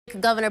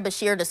Governor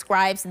Beshear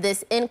describes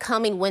this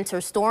incoming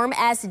winter storm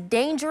as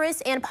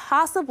dangerous and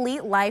possibly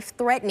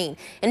life-threatening.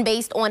 And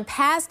based on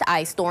past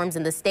ice storms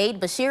in the state,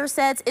 Beshear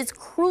says it's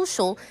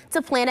crucial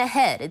to plan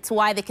ahead. It's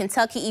why the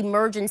Kentucky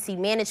Emergency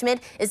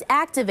Management is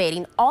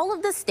activating all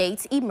of the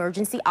state's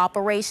emergency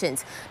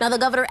operations. Now, the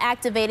governor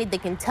activated the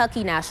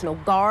Kentucky National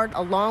Guard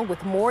along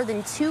with more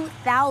than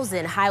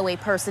 2,000 highway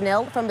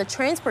personnel from the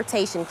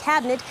Transportation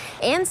Cabinet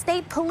and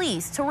state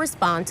police to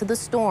respond to the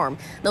storm.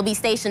 They'll be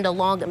stationed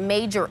along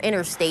major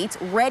interstates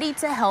ready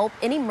to help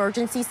in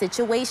emergency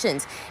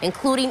situations,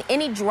 including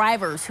any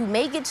drivers who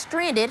may get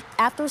stranded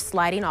after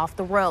sliding off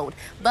the road.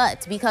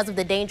 But because of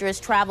the dangerous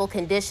travel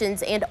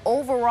conditions and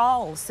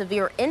overall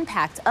severe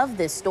impact of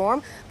this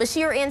storm,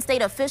 Beshear and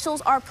state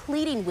officials are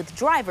pleading with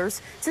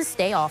drivers to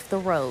stay off the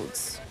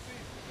roads.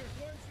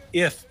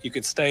 If you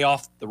could stay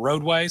off the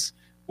roadways,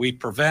 we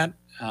prevent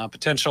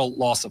potential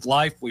loss of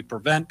life. We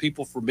prevent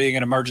people from being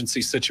in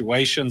emergency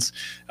situations.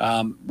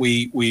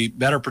 We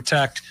better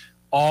protect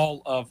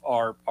all of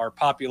our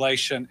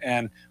population,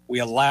 and we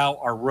allow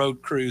our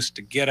road crews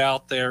to get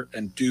out there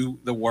and do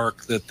the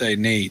work that they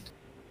need.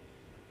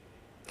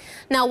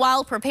 Now,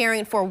 while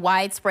preparing for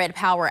widespread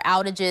power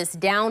outages,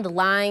 downed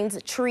lines,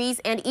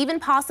 trees, and even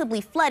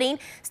possibly flooding,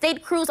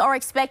 state crews are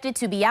expected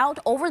to be out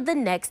over the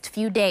next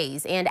few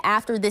days. And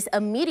after this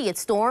immediate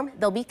storm,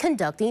 they'll be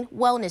conducting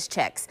wellness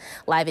checks.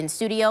 Live in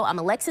studio, I'm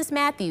Alexis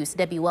Matthews,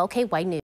 WLKY News.